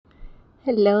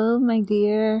Hello, my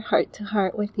dear Heart to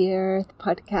Heart with the Earth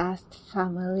podcast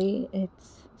family.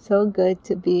 It's so good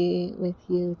to be with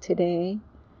you today.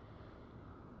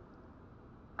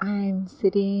 I'm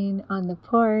sitting on the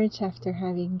porch after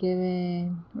having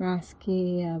given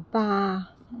Rasky a bath,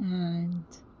 and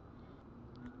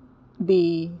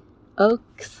the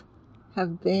oaks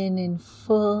have been in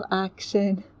full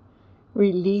action,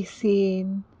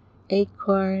 releasing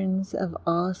acorns of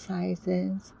all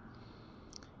sizes.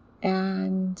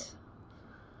 And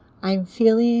I'm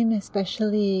feeling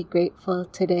especially grateful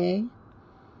today,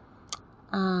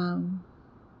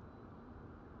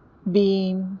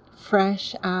 being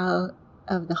fresh out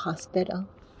of the hospital.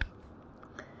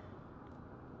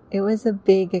 It was a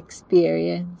big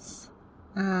experience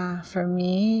for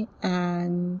me,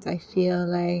 and I feel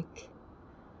like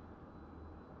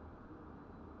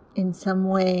in some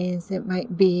ways it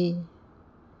might be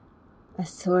a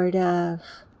sort of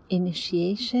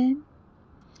initiation.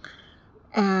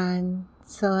 And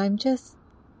so I'm just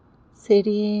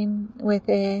sitting with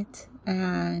it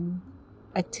and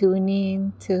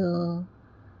attuning to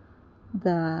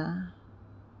the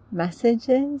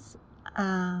messages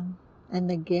and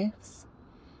the gifts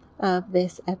of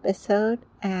this episode,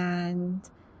 and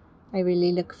I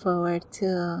really look forward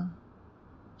to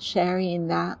sharing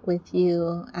that with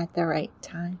you at the right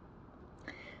time.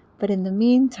 But in the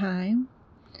meantime,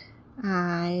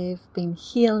 I've been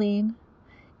healing,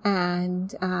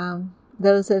 and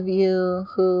those of you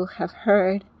who have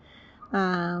heard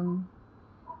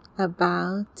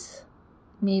about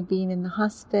me being in the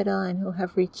hospital and who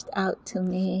have reached out to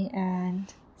me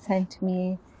and sent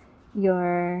me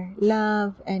your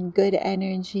love and good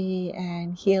energy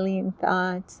and healing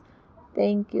thoughts,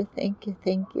 thank you.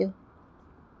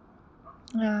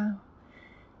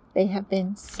 They have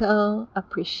been so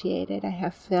appreciated. I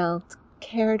have felt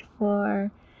cared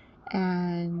for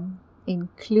and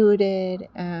included,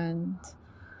 and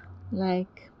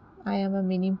like I am a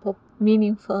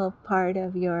meaningful part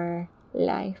of your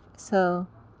life. So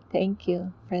thank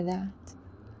you for that.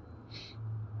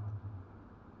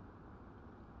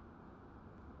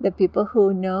 The people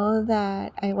who know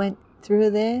that I went through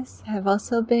this have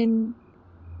also been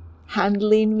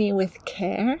handling me with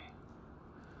care,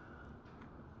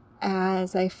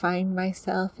 as I find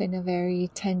myself in a very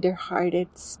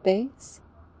tender-hearted space.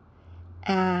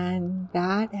 And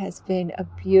that has been a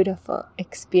beautiful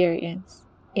experience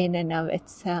in and of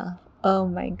itself. Oh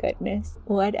my goodness,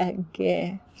 what a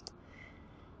gift.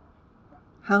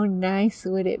 How nice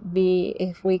would it be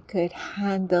if we could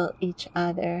handle each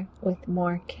other with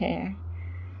more care?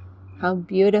 How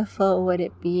beautiful would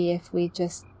it be if we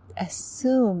just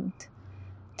assumed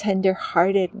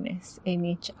tender-heartedness in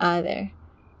each other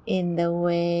in the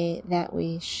way that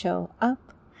we show up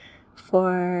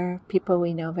for people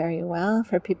we know very well,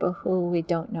 for people who we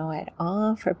don't know at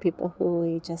all, for people who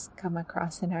we just come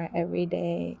across in our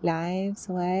everyday lives.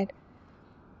 What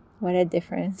a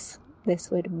difference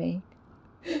this would make.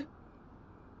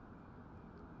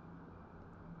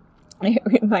 It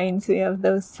reminds me of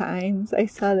those signs. I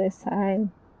saw this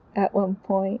sign at one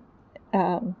point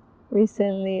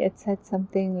recently. It said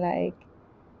something like,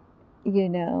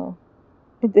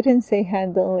 it didn't say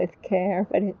handle with care,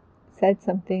 but it said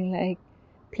something like,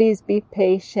 please be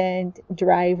patient,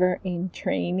 driver in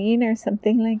training, or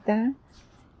something like that.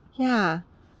 Yeah.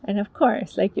 And of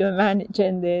course, like you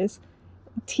imagine this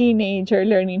teenager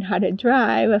learning how to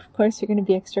drive, of course you're going to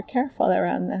be extra careful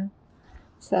around them.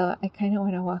 So I kind of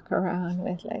want to walk around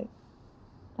with like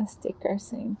a sticker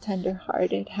saying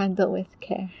tender-hearted, handle with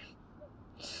care.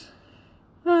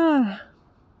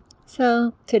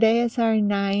 So today is our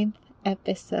 9th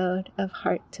episode of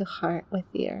Heart to Heart with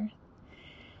the Earth.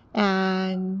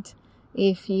 And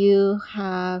if you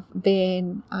have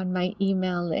been on my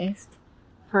email list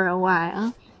for a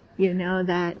while, you know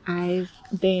that I've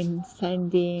been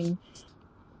sending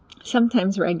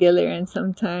sometimes regular and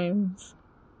sometimes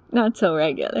not so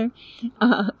regular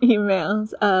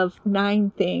emails of 9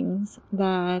 things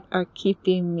that are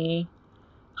keeping me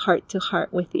heart to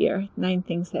heart with the earth, 9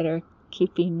 things that are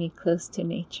keeping me close to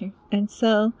nature. And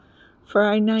so for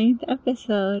our 9th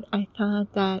episode, I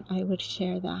thought that I would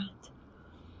share that.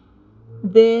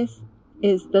 This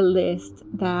is the list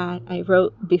that I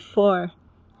wrote before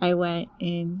I went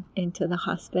into the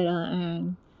hospital,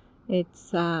 and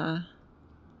it's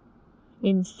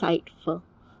insightful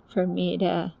for me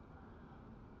to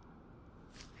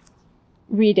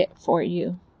read it for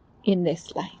you in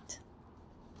this light.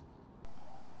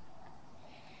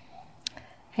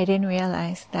 I didn't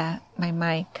realize that my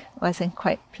mic wasn't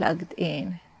quite plugged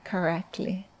in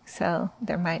correctly, so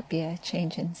there might be a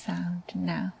change in sound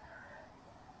now.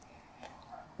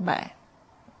 But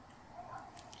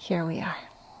here we are.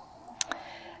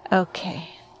 Okay,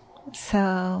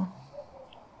 so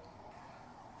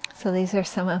these are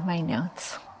some of my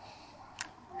notes.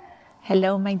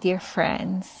 Hello, my dear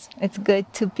friends. It's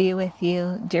good to be with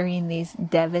you during these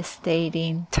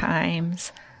devastating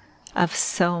times of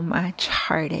so much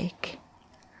heartache.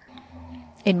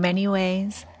 In many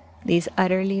ways, these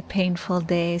utterly painful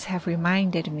days have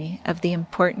reminded me of the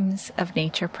importance of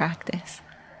nature practice,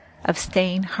 of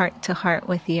staying heart to heart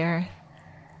with the earth,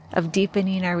 of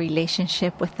deepening our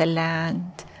relationship with the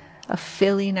land, of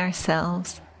filling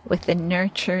ourselves with the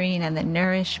nurturing and the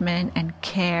nourishment and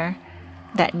care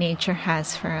that nature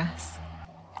has for us.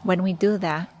 When we do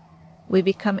that, we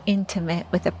become intimate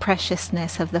with the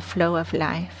preciousness of the flow of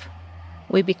life.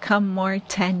 We become more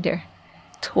tender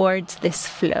towards this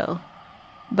flow,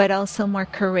 but also more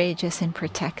courageous in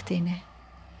protecting it.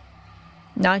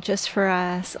 Not just for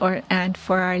us and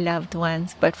for our loved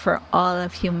ones, but for all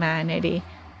of humanity,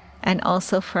 and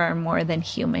also for our more than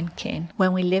human kin.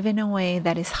 When we live in a way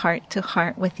that is heart to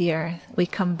heart with the earth, we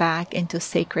come back into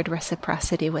sacred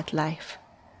reciprocity with life.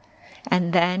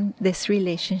 And then this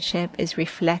relationship is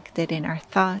reflected in our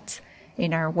thoughts,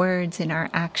 in our words, in our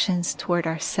actions toward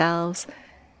ourselves,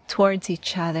 towards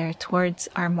each other, towards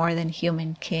our more than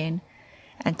human kin,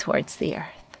 and towards the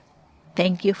earth.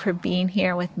 Thank you for being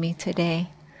here with me today.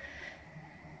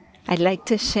 I'd like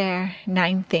to share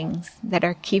 9 things that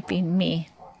are keeping me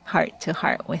heart to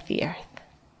heart with the earth.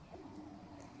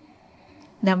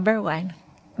 Number 1,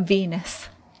 Venus.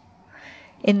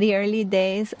 In the early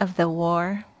days of the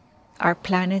war, our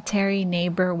planetary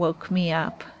neighbor woke me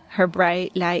up, her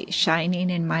bright light shining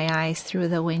in my eyes through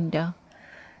the window.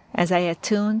 As I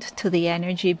attuned to the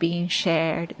energy being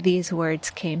shared, these words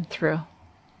came through.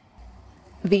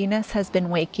 Venus has been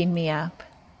waking me up,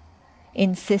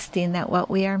 insisting that what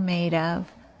we are made of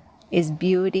is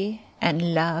beauty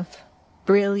and love,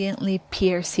 brilliantly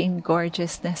piercing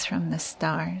gorgeousness from the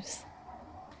stars.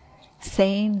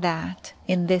 Saying that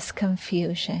in this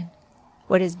confusion,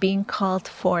 what is being called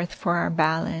forth for our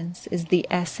balance is the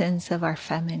essence of our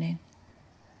feminine,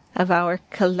 of our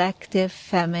collective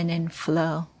feminine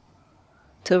flow,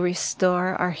 to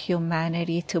restore our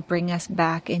humanity, to bring us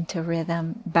back into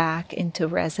rhythm, back into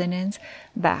resonance,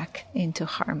 back into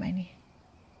harmony.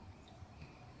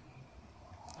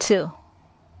 2,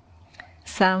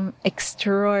 some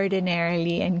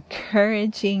extraordinarily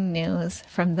encouraging news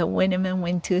from the Winnemem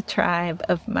Wintu tribe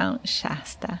of Mount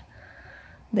Shasta.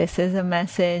 This is a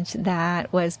message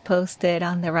that was posted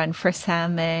on the Run for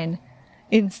Salmon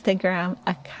Instagram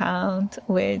account,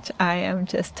 which I am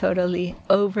just totally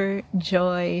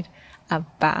overjoyed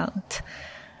about.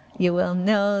 You will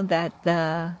know that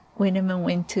the Winnemem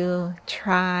Wintu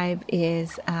tribe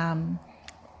is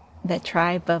the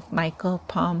tribe of Michael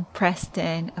Palm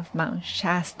Preston of Mount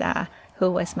Shasta,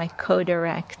 who was my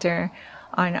co-director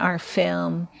on our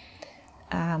film,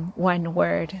 One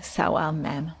Word, Sawal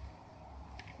Mem.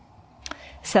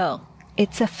 So,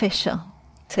 it's official.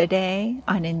 Today,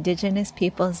 on Indigenous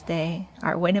Peoples Day,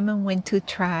 our Winnemem Wintu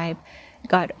tribe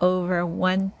got over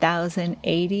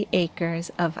 1,080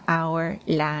 acres of our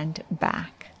land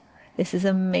back. This is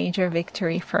a major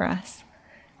victory for us.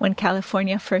 When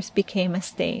California first became a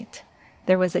state,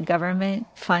 there was a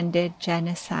government-funded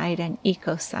genocide and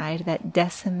ecocide that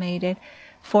decimated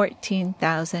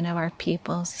 14,000 of our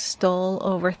peoples, stole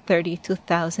over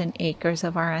 32,000 acres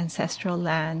of our ancestral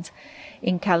lands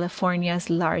in California's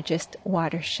largest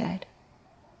watershed.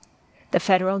 The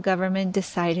federal government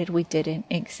decided we didn't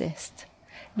exist.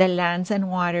 The lands and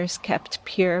waters kept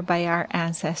pure by our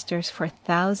ancestors for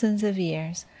thousands of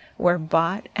years were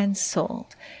bought and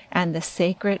sold, and the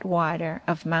sacred water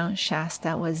of Mount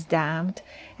Shasta was dammed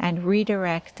and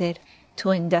redirected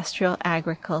to industrial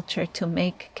agriculture to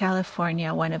make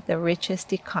California one of the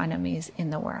richest economies in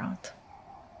the world.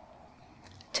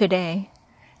 Today,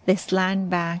 this land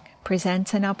bank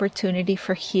presents an opportunity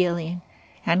for healing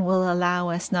and will allow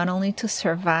us not only to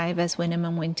survive as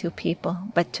Winnemem Wintu people,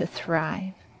 but to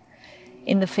thrive.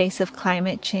 In the face of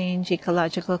climate change,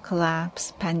 ecological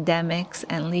collapse, pandemics,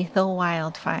 and lethal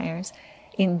wildfires,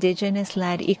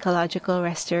 Indigenous-led ecological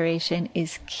restoration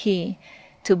is key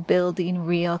to building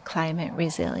real climate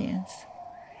resilience.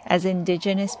 As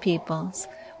Indigenous peoples,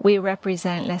 we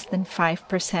represent less than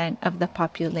 5% of the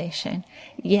population,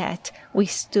 yet we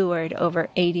steward over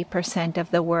 80% of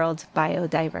the world's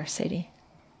biodiversity.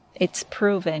 It's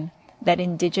proven that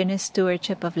Indigenous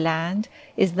stewardship of land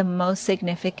is the most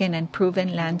significant and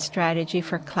proven land strategy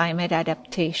for climate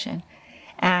adaptation,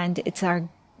 and it's our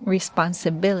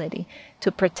responsibility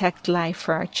to protect life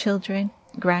for our children,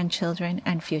 grandchildren,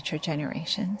 and future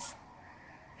generations.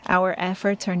 Our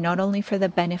efforts are not only for the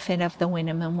benefit of the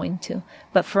Winnemem-Wintu,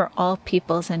 but for all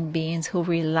peoples and beings who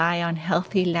rely on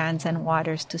healthy lands and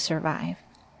waters to survive.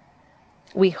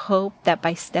 We hope that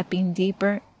by stepping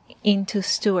deeper into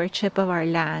stewardship of our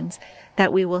lands,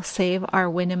 that we will save our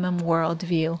Winnemem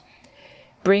worldview,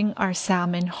 bring our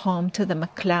salmon home to the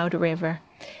McCloud River,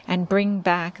 and bring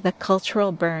back the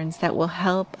cultural burns that will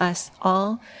help us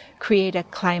all create a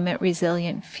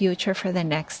climate-resilient future for the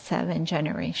next 7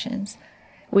 generations.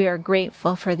 We are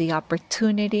grateful for the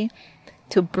opportunity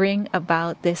to bring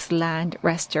about this land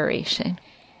restoration.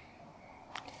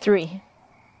 3.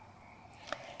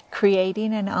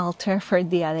 Creating an altar for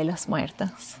Dia de los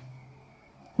Muertos.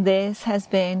 This has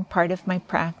been part of my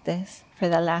practice for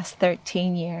the last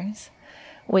 13 years,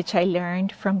 which I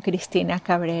learned from Cristina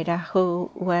Cabrera,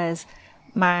 who was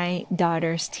my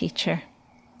daughter's teacher.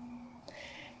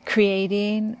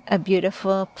 Creating a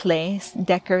beautiful place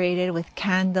decorated with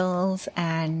candles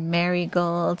and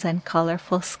marigolds and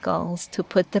colorful skulls to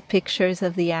put the pictures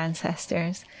of the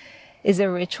ancestors is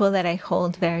a ritual that I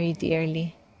hold very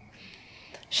dearly.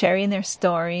 Sharing their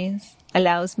stories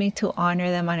allows me to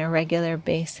honor them on a regular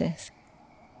basis.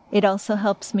 It also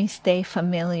helps me stay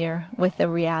familiar with the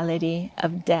reality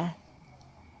of death.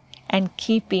 And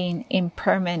keeping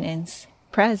impermanence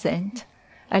present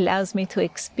allows me to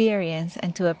experience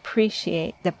and to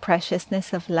appreciate the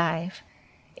preciousness of life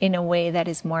in a way that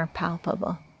is more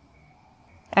palpable.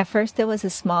 At first, it was a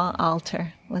small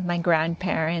altar with my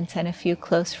grandparents and a few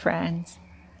close friends,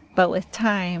 but with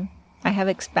time, I have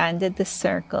expanded the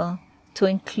circle to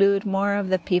include more of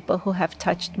the people who have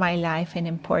touched my life in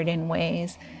important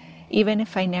ways, even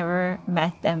if I never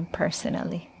met them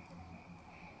personally.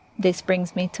 This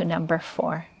brings me to number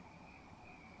 4.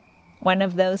 One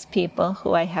of those people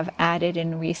who I have added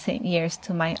in recent years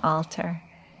to my altar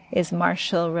is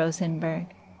Marshall Rosenberg.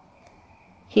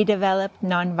 He developed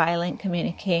nonviolent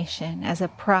communication as a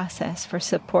process for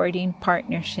supporting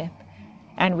partnership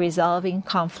and resolving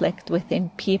conflict within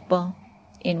people,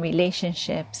 in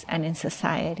relationships, and in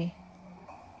society.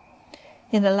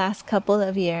 In the last couple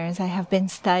of years, I have been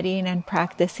studying and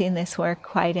practicing this work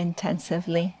quite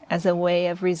intensively as a way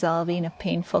of resolving a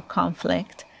painful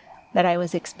conflict that I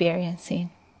was experiencing.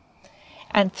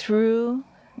 And through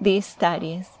these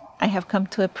studies, I have come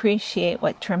to appreciate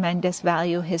what tremendous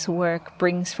value his work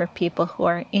brings for people who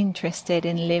are interested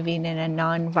in living in a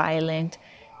nonviolent,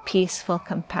 peaceful,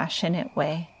 compassionate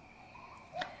way.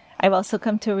 I've also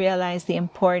come to realize the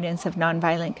importance of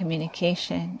nonviolent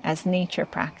communication as nature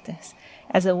practice,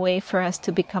 as a way for us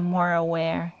to become more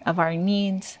aware of our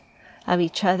needs, of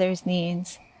each other's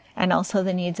needs, and also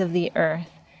the needs of the earth,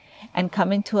 and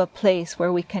come into a place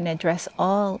where we can address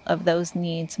all of those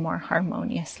needs more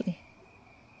harmoniously.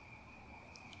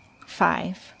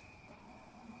 5.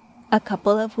 A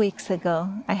couple of weeks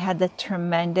ago, I had the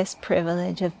tremendous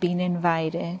privilege of being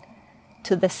invited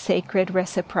to the Sacred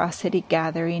Reciprocity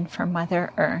Gathering for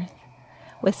Mother Earth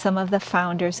with some of the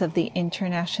founders of the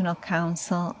International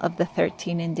Council of the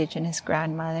 13 Indigenous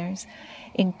Grandmothers,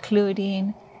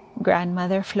 including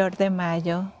Grandmother Flor de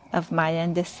Mayo of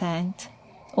Mayan descent,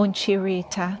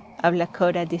 Unchirita of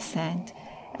Lakota descent,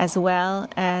 as well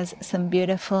as some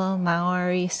beautiful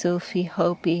Maori, Sufi,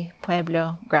 Hopi,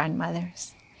 Pueblo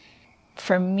grandmothers.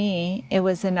 For me, it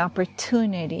was an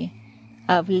opportunity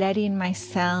of letting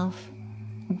myself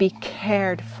be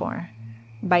cared for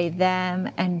by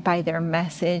them and by their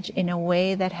message in a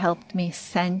way that helped me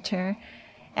center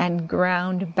and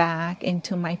ground back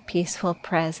into my peaceful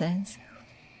presence,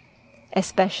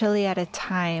 especially at a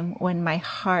time when my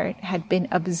heart had been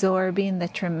absorbing the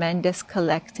tremendous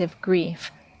collective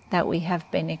grief that we have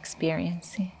been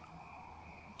experiencing.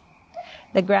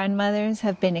 The grandmothers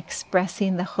have been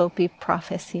expressing the Hopi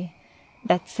prophecy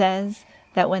that says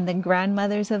that when the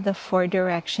grandmothers of the 4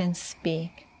 directions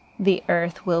speak, the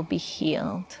earth will be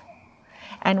healed.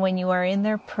 And when you are in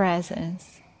their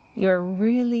presence, you're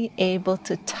really able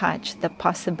to touch the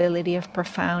possibility of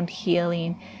profound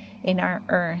healing in our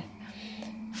earth,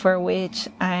 for which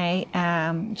I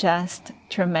am just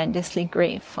tremendously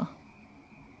grateful.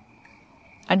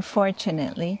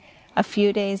 Unfortunately, a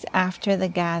few days after the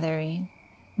gathering,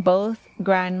 both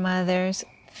grandmothers,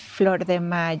 Flor de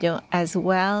Mayo, as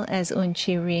well as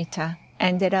Unchirita,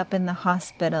 ended up in the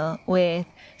hospital with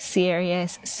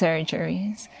serious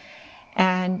surgeries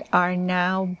and are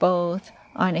now both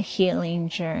on a healing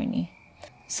journey.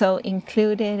 So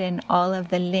included in all of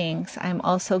the links, I'm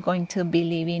also going to be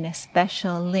leaving a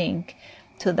special link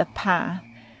to the path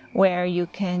where you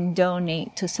can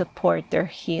donate to support their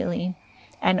healing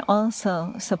and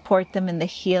also support them in the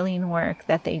healing work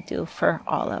that they do for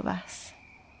all of us.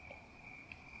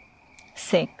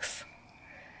 6.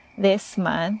 this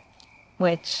month,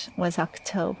 which was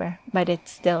October, but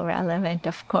it's still relevant,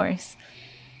 of course,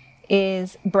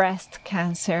 is Breast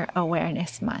Cancer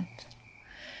Awareness Month.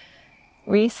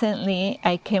 Recently,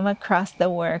 I came across the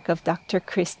work of Dr.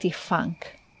 Kristi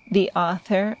Funk, the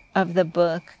author of the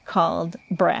book called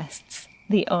Breasts,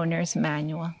 the Owner's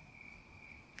Manual.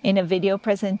 In a video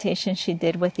presentation she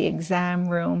did with the Exam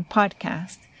Room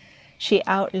podcast, she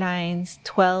outlines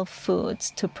 12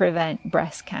 foods to prevent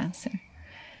breast cancer.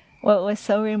 What was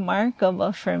so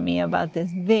remarkable for me about this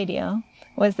video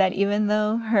was that even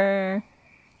though her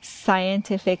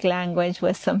scientific language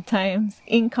was sometimes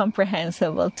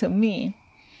incomprehensible to me,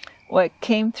 what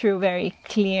came through very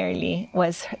clearly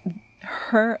was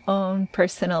her own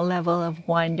personal level of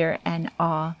wonder and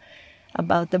awe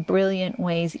about the brilliant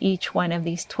ways each one of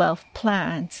these 12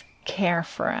 plants care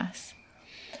for us.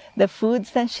 The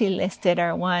foods that she listed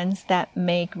are ones that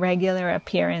make regular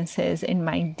appearances in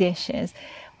my dishes,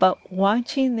 but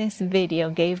watching this video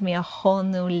gave me a whole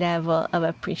new level of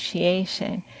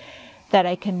appreciation that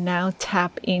I can now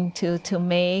tap into to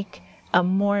make a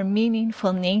more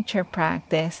meaningful nature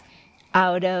practice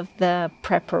out of the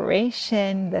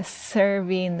preparation, the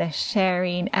serving, the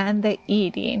sharing, and the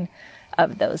eating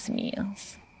of those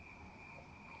meals.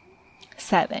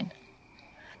 7.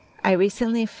 I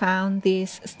recently found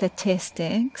these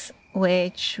statistics,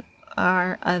 which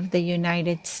are of the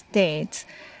United States,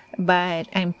 but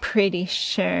I'm pretty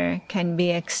sure can be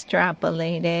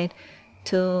extrapolated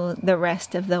to the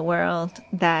rest of the world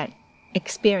that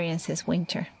experiences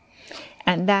winter.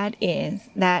 And that is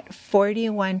that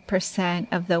 41%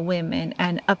 of the women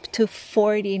and up to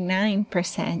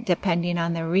 49%, depending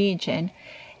on the region,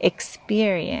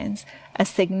 experience a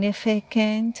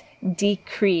significant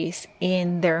decrease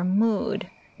in their mood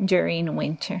during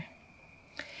winter.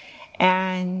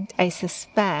 And I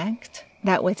suspect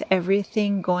that with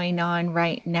everything going on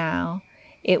right now,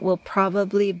 it will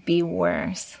probably be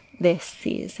worse this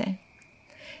season.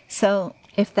 So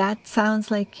if that sounds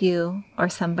like you or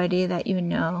somebody that you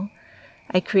know,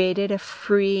 I created a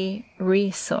free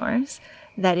resource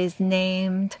that is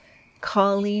named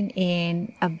Calling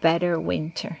in a Better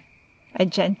Winter, a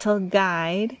gentle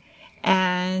guide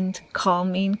and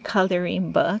calming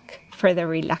coloring book for the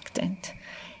reluctant.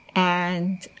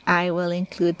 And I will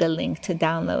include the link to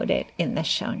download it in the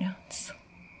show notes.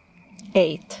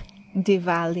 8.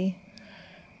 Diwali.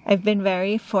 I've been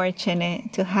very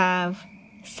fortunate to have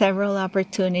several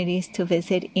opportunities to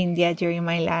visit India during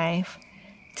my life,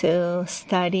 to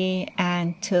study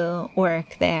and to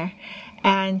work there,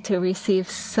 and to receive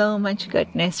so much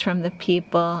goodness from the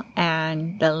people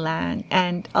and the land.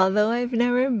 And although I've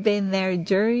never been there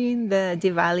during the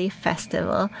Diwali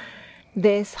festival,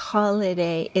 this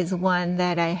holiday is one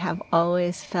that I have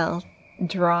always felt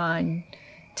drawn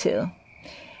to.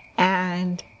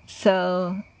 And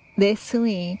so this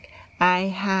week, I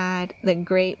had the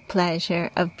great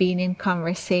pleasure of being in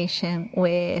conversation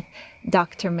with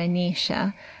Dr.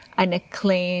 Manisha, an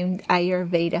acclaimed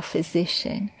Ayurveda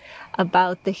physician,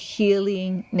 about the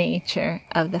healing nature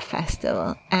of the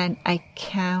festival. And I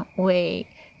can't wait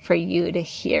for you to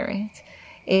hear it.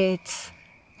 It's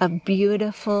a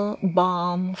beautiful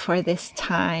balm for this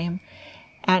time,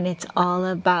 and it's all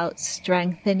about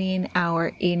strengthening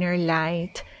our inner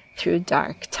light through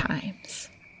dark times.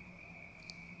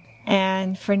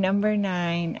 And for number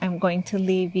 9, I'm going to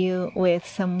leave you with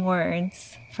some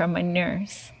words from a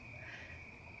nurse.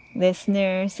 This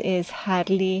nurse is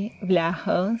Hadley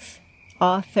Vlahos,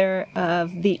 author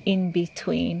of The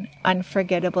In-Between,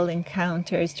 Unforgettable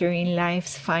Encounters During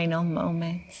Life's Final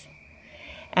Moments.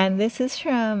 And this is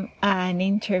from an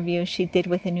interview she did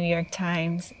with the New York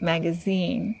Times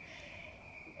Magazine.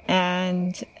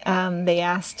 And they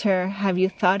asked her, have you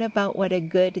thought about what a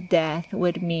good death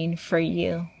would mean for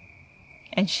you?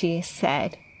 And she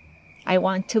said, I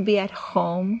want to be at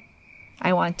home.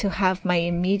 I want to have my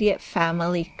immediate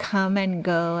family come and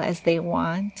go as they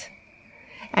want.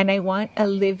 And I want a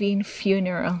living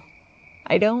funeral.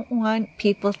 I don't want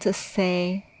people to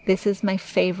say, this is my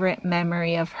favorite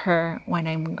memory of her when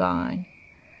I'm gone.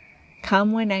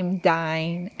 Come when I'm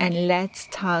dying and let's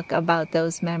talk about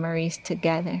those memories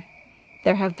together.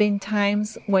 There have been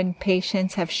times when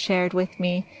patients have shared with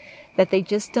me that they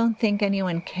just don't think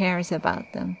anyone cares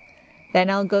about them. Then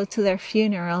I'll go to their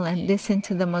funeral and listen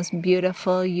to the most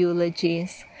beautiful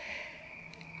eulogies.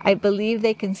 I believe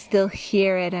they can still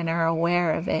hear it and are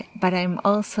aware of it, but I'm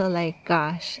also like,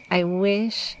 gosh, I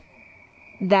wish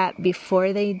that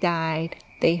before they died,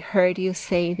 they heard you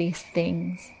say these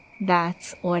things.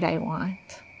 That's what I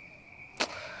want.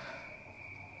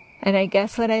 And I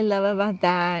guess what I love about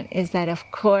that is that, of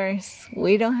course,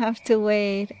 we don't have to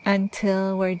wait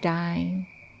until we're dying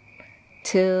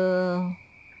to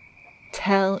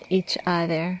tell each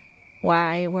other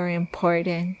why we're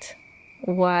important,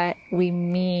 what we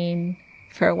mean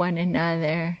for one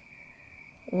another,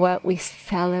 what we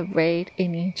celebrate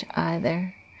in each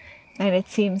other. And it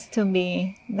seems to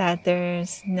me that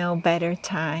there's no better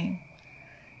time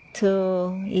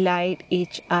to light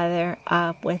each other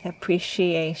up with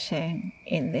appreciation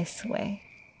in this way.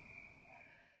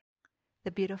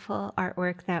 The beautiful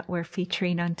artwork that we're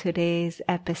featuring on today's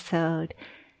episode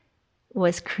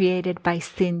was created by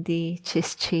Cindy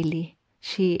Chischili.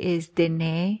 She is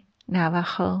Dene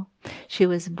Navajo. She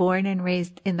was born and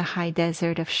raised in the high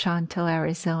desert of Shanto,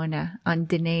 Arizona, on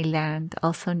Dene land,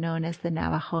 also known as the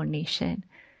Navajo Nation.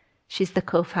 She's the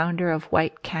co-founder of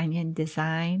White Canyon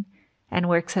Design and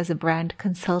works as a brand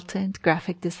consultant,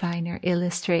 graphic designer,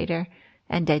 illustrator,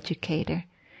 and educator.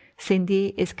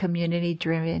 Cindy is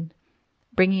community-driven,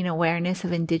 bringing awareness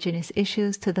of Indigenous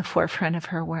issues to the forefront of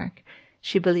her work.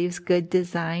 She believes good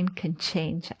design can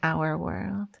change our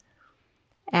world.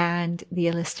 And the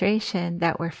illustration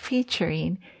that we're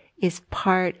featuring is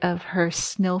part of her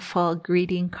Snowfall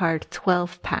Greeting Card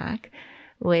 12-pack,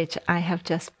 which I have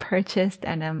just purchased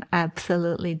and I'm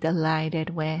absolutely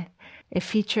delighted with. It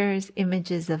features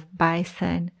images of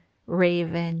bison,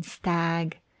 raven,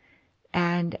 stag,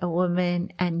 and a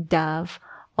woman and dove,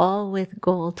 all with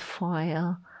gold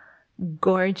foil,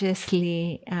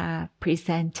 gorgeously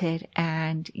presented.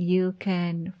 And you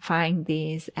can find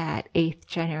these at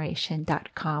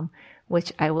eighthgeneration.com,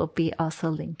 which I will be also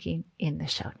linking in the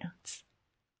show notes.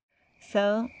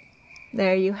 So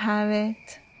there you have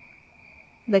it.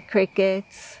 The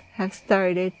crickets have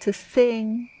started to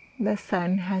sing. The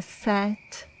sun has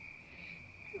set.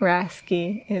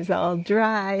 Rasky is all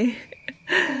dry.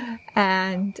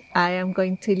 And I am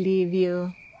going to leave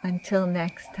you until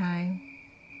next time.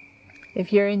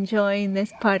 If you're enjoying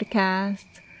this podcast,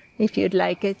 if you'd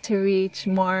like it to reach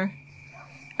more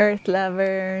earth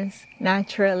lovers,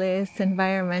 naturalists,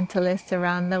 environmentalists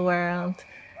around the world,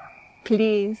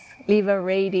 please leave a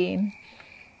rating.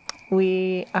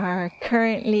 We are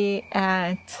currently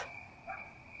at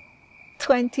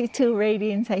 22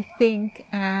 ratings, I think,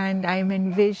 and I'm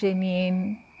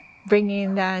envisioning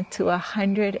bringing that to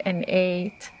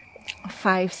 108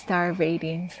 5-star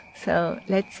ratings. So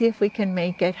let's see if we can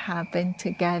make it happen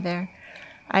together.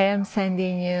 I am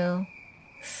sending you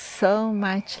so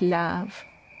much love.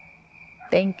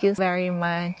 Thank you very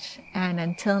much. And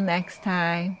until next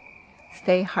time,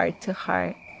 stay heart to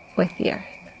heart with the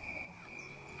earth.